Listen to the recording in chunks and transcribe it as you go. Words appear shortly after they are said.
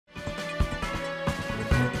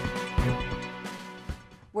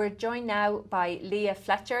we're joined now by Leah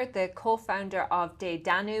Fletcher, the co-founder of De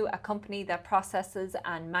Danu, a company that processes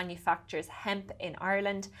and manufactures hemp in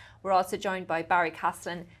Ireland. We're also joined by Barry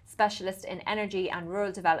Castellan, specialist in energy and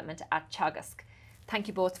rural development at Teagasc. Thank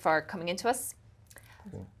you both for coming into us.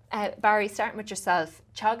 Barry, starting with yourself,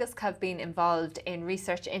 Teagasc have been involved in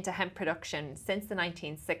research into hemp production since the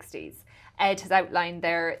 1960s. Ed has outlined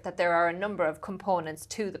there that there are a number of components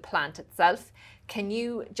to the plant itself. Can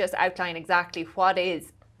you just outline exactly what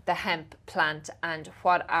is the hemp plant and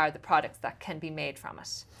what are the products that can be made from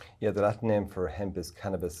it? Yeah, the Latin name for hemp is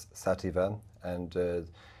Cannabis sativa, and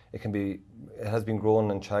it has been grown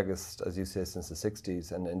in Teagasc, as you say, since the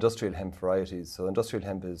 60s, and industrial hemp varieties. So industrial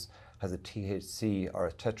hemp has a THC, or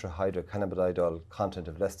a tetrahydrocannabidiol, content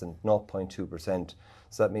of less than 0.2%.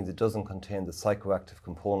 So that means it doesn't contain the psychoactive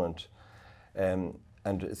component,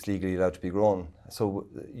 and it's legally allowed to be grown. So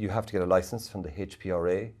you have to get a license from the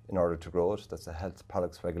HPRA in order to grow it. That's the Health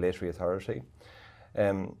Products Regulatory Authority.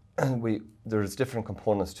 There's different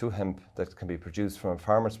components to hemp that can be produced from a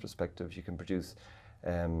farmer's perspective. You can produce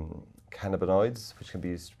cannabinoids, which can be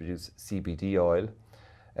used to produce CBD oil,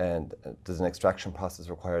 and there's an extraction process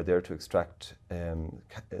required there to extract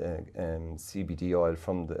CBD oil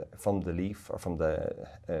from the leaf or from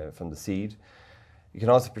the seed. You can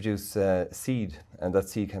also produce seed, and that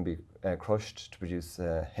seed can be crushed to produce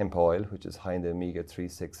hemp oil, which is high in the omega-3,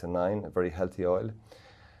 6 and 9, a very healthy oil.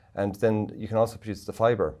 And then you can also produce the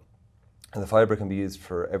fibre. And the fibre can be used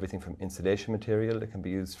for everything from insulation material, it can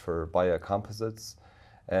be used for biocomposites,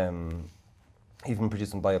 even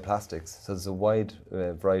producing bioplastics. So there's a wide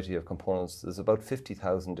variety of components. There's about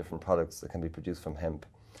 50,000 different products that can be produced from hemp.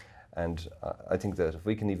 And I think that if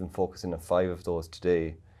we can even focus in on 5 of those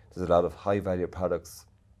today, there's a lot of high-value products,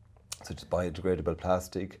 such as biodegradable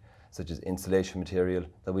plastic, such as insulation material,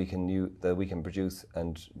 that we can produce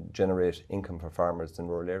and generate income for farmers in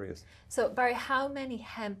rural areas. So, Barry, how many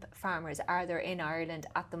hemp farmers are there in Ireland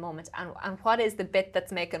at the moment, and what is the bit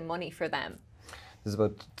that's making money for them? There's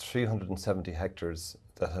about 370 hectares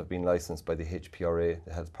that have been licensed by the HPRA,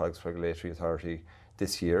 the Health Products Regulatory Authority,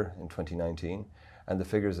 this year in 2019, and the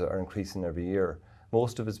figures are increasing every year.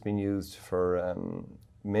 Most of it's been used for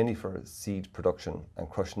mainly for seed production and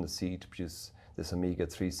crushing the seed to produce this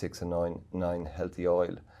omega-3, 6 and 9 healthy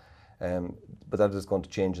oil. But that is going to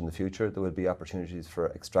change in the future. There will be opportunities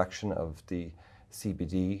for extraction of the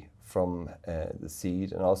CBD from the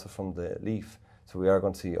seed and also from the leaf. So we are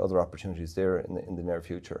going to see other opportunities there in the near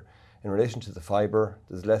future. In relation to the fibre,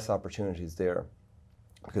 there's less opportunities there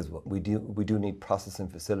because we do need processing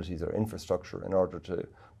facilities or infrastructure in order to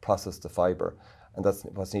process the fibre. And that's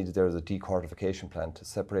what's needed there is a decortification plant to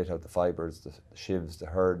separate out the fibres, the shivs, the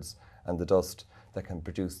herds, and the dust that can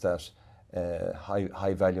produce that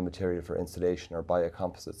high value material for insulation or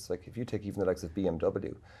biocomposites. Like if you take even the likes of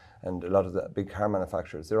BMW and a lot of the big car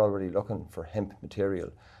manufacturers, they're already looking for hemp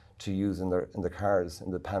material to use in the cars,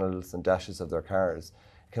 in the panels and dashes of their cars.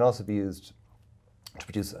 It can also be used to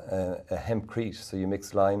produce a hempcrete. So you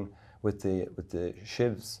mix lime with the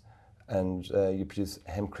shivs, and you produce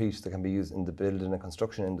hempcrete that can be used in the building and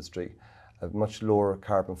construction industry, a much lower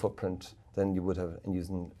carbon footprint than you would have in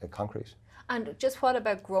using concrete. And just what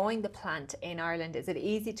about growing the plant in Ireland? Is it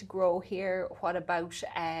easy to grow here? What about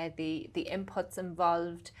the inputs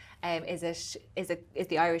involved? Is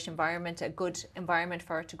the Irish environment a good environment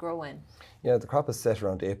for it to grow in? Yeah, the crop is set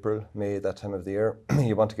around April, May, that time of the year.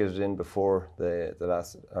 You want to get it in before the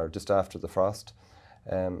last, or just after the frost.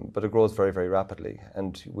 But it grows very, very rapidly,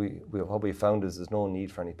 and what we found is there's no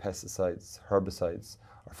need for any pesticides, herbicides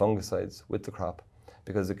or fungicides with the crop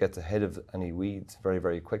because it gets ahead of any weeds very,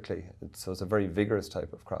 very quickly. So it's a very vigorous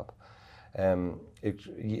type of crop.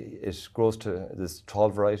 It grows to, there's tall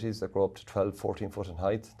varieties that grow up to 12, 14 foot in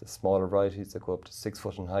height, the smaller varieties that go up to 6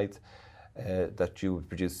 foot in height that you would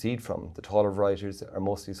produce seed from. The taller varieties are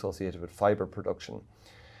mostly associated with fibre production.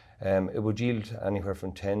 It would yield anywhere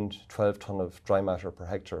from 10 to 12 tonne of dry matter per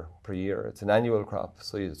hectare per year. It's an annual crop,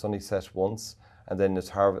 so it's only set once, and then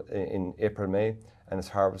it's in April, May, and it's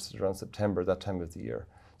harvested around September, that time of the year.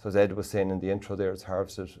 So as Ed was saying in the intro there, it's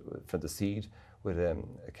harvested for the seed with a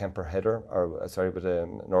Kemper header, with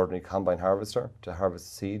an ordinary combine harvester to harvest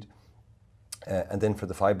the seed. And then for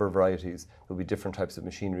the fibre varieties, there'll be different types of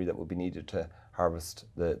machinery that will be needed to harvest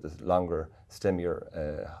the longer,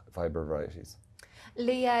 stemmier fibre varieties.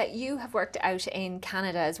 Leah, you have worked out in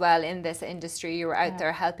Canada as well in this industry. You were out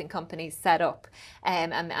there helping companies set up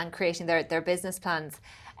and creating their business plans.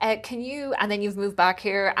 Can you, and then you've moved back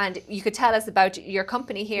here, and you could tell us about your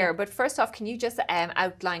company here, but first off, can you just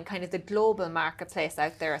outline kind of the global marketplace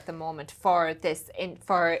out there at the moment for this,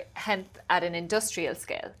 for hemp at an industrial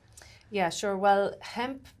scale? Yeah, sure. Well,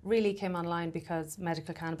 hemp really came online because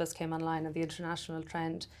medical cannabis came online and the international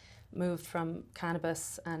trend moved from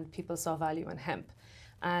cannabis and people saw value in hemp.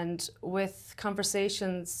 And with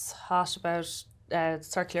conversations hot about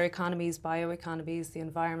circular economies, bioeconomies, the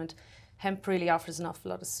environment, hemp really offers an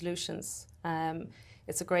awful lot of solutions.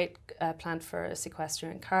 It's a great plant for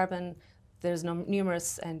sequestering carbon. There's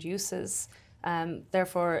numerous end uses.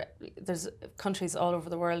 Therefore, there's countries all over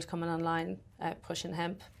the world coming online pushing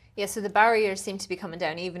hemp. Yeah, so the barriers seem to be coming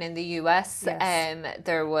down even in the US. Yes.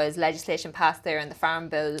 There was legislation passed there in the Farm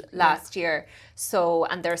Bill last year. So,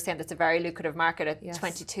 and they're saying that's a very lucrative market at Yes.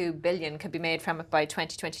 22 billion could be made from it by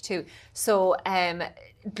 2022. So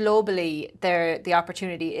globally, the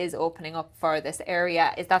opportunity is opening up for this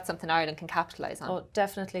area. Is that something Ireland can capitalise on? Oh,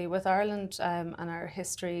 definitely. With Ireland and our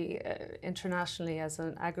history internationally as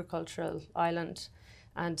an agricultural island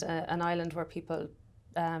and an island where people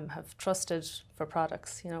have trusted for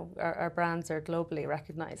products. You know, our brands are globally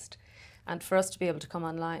recognised. And for us to be able to come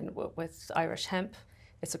online with Irish hemp,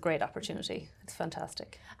 it's a great opportunity. It's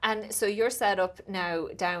fantastic. And so you're set up now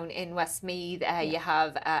down in Westmeath. You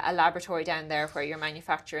have a laboratory down there where you're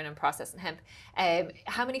manufacturing and processing hemp.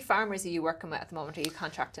 How many farmers are you working with at the moment? Are you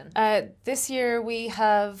contracting? This year we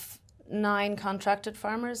have 9 contracted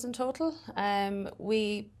farmers in total.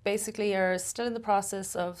 We basically are still in the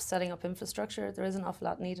process of setting up infrastructure. There is an awful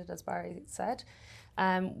lot needed, as Barry said.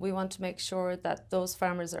 We want to make sure that those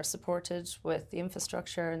farmers are supported with the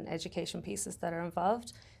infrastructure and education pieces that are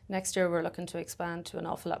involved. Next year we're looking to expand to an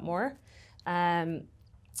awful lot more.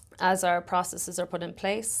 As our processes are put in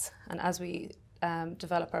place and as we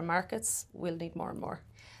develop our markets, we'll need more and more.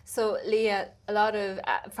 So Leah, a lot of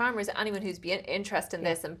farmers, anyone who's been interested in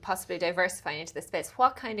this and possibly diversifying into this space,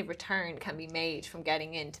 what kind of return can be made from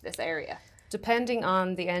getting into this area? Depending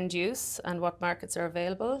on the end use and what markets are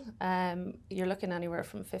available, you're looking anywhere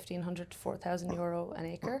from 1,500 to 4,000 euro an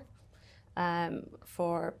acre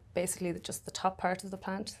for basically just the top part of the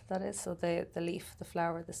plant, that is, so the leaf, the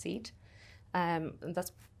flower, the seed. And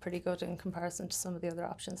that's pretty good in comparison to some of the other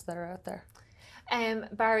options that are out there.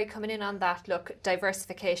 Barry, coming in on that, look,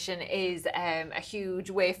 diversification is a huge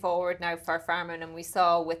way forward now for farming, and we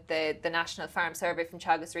saw with the National Farm Survey from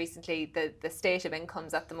Teagasc recently the state of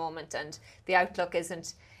incomes at the moment, and the outlook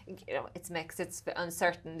isn't, you know, it's mixed, it's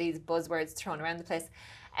uncertain, these buzzwords thrown around the place.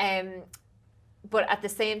 But at the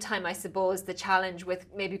same time, I suppose the challenge with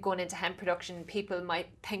maybe going into hemp production, people might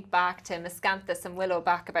think back to miscanthus and willow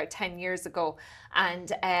back about 10 years ago,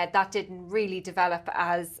 and that didn't really develop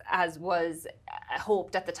as was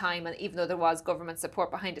hoped at the time, and even though there was government support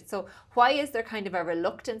behind it. So why is there kind of a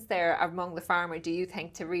reluctance there among the farmer, do you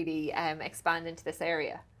think, to really expand into this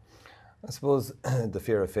area? I suppose the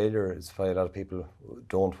fear of failure is why a lot of people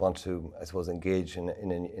don't want to, I suppose, engage in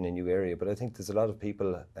a new area. But I think there's a lot of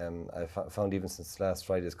people, I found even since last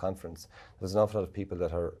Friday's conference, there's an awful lot of people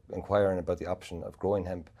that are inquiring about the option of growing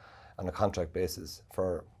hemp on a contract basis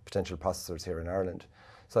for potential processors here in Ireland.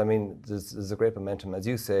 So I mean, there's a great momentum. As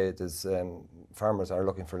you say, there's farmers are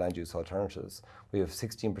looking for land use alternatives. We have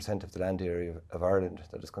 16% of the land area of Ireland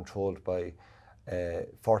that is controlled by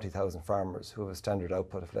 40,000 farmers who have a standard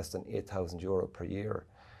output of less than 8,000 euro per year.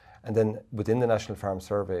 And then within the National Farm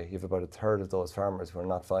Survey, you have about a third of those farmers who are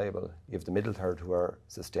not viable. You have the middle third who are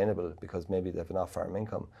sustainable because maybe they have an off-farm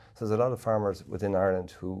income. So there's a lot of farmers within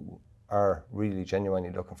Ireland who are really genuinely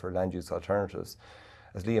looking for land use alternatives.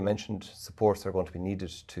 As Leah mentioned, supports are going to be needed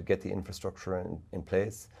to get the infrastructure in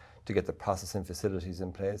place, to get the processing facilities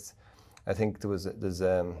in place. I think the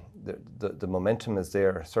momentum is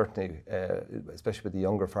there, certainly, especially with the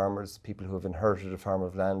younger farmers, people who have inherited a farm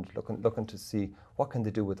of land, looking to see what can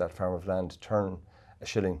they do with that farm of land to turn a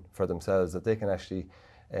shilling for themselves, that they can actually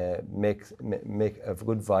make a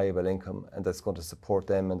good viable income, and that's going to support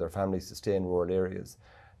them and their families to stay in rural areas.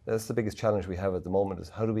 That's the biggest challenge we have at the moment, is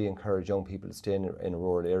how do we encourage young people to stay in a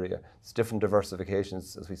rural area? It's different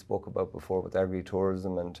diversifications, as we spoke about before, with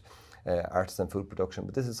agri-tourism and artisan food production,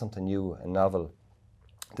 but this is something new and novel.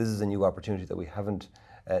 This is a new opportunity that we haven't,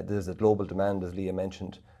 there's a global demand, as Leah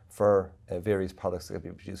mentioned, for various products that can be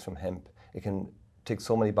produced from hemp. It can tick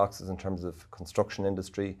so many boxes in terms of construction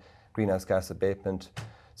industry, greenhouse gas abatement.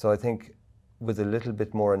 So I think with a little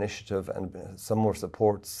bit more initiative and some more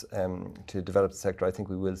supports to develop the sector, I think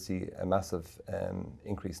we will see a massive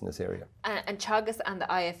increase in this area. And Teagasc and the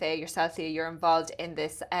IFA, yourself, Leah, you're involved in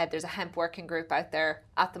this. There's a hemp working group out there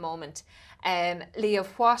at the moment. Leah,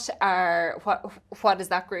 what is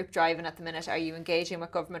that group driving at the minute? Are you engaging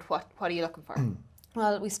with government? What are you looking for?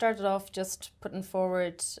 Well, we started off just putting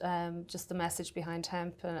forward just the message behind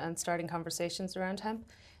hemp and starting conversations around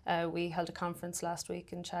hemp. We held a conference last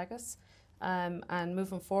week in Teagasc. And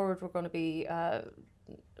moving forward, we're going to be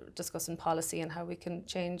discussing policy and how we can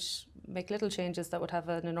make little changes that would have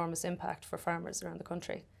an enormous impact for farmers around the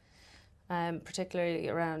country. Particularly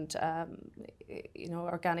around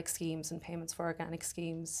organic schemes and payments for organic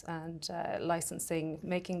schemes, and licensing,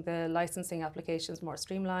 making the licensing applications more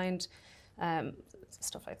streamlined,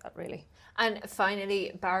 stuff like that really. And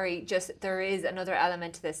finally, Barry, there is another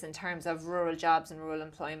element to this in terms of rural jobs and rural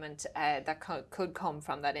employment that could come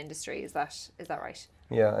from that industry. Is that right?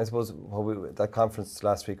 Yeah, I suppose that conference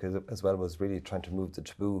last week as well was really trying to move the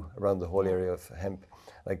taboo around the whole area of hemp.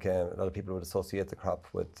 Like a lot of people would associate the crop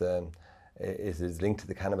with it is linked to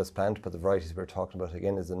the cannabis plant, but the varieties we're talking about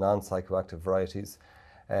again is the non-psychoactive varieties.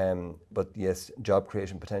 But yes, job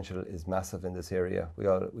creation potential is massive in this area.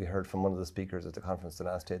 We heard from one of the speakers at the conference the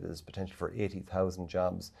last day that there's potential for 80,000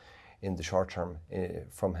 jobs in the short term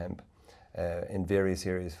from hemp in various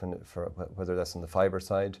areas, for whether that's on the fibre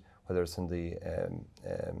side, whether it's in the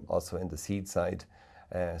also in the seed side.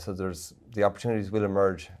 So the opportunities will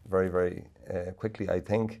emerge very, very quickly, I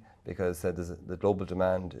think, because the global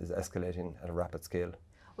demand is escalating at a rapid scale.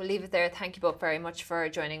 We'll leave it there. Thank you both very much for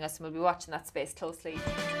joining us, and we'll be watching that space closely.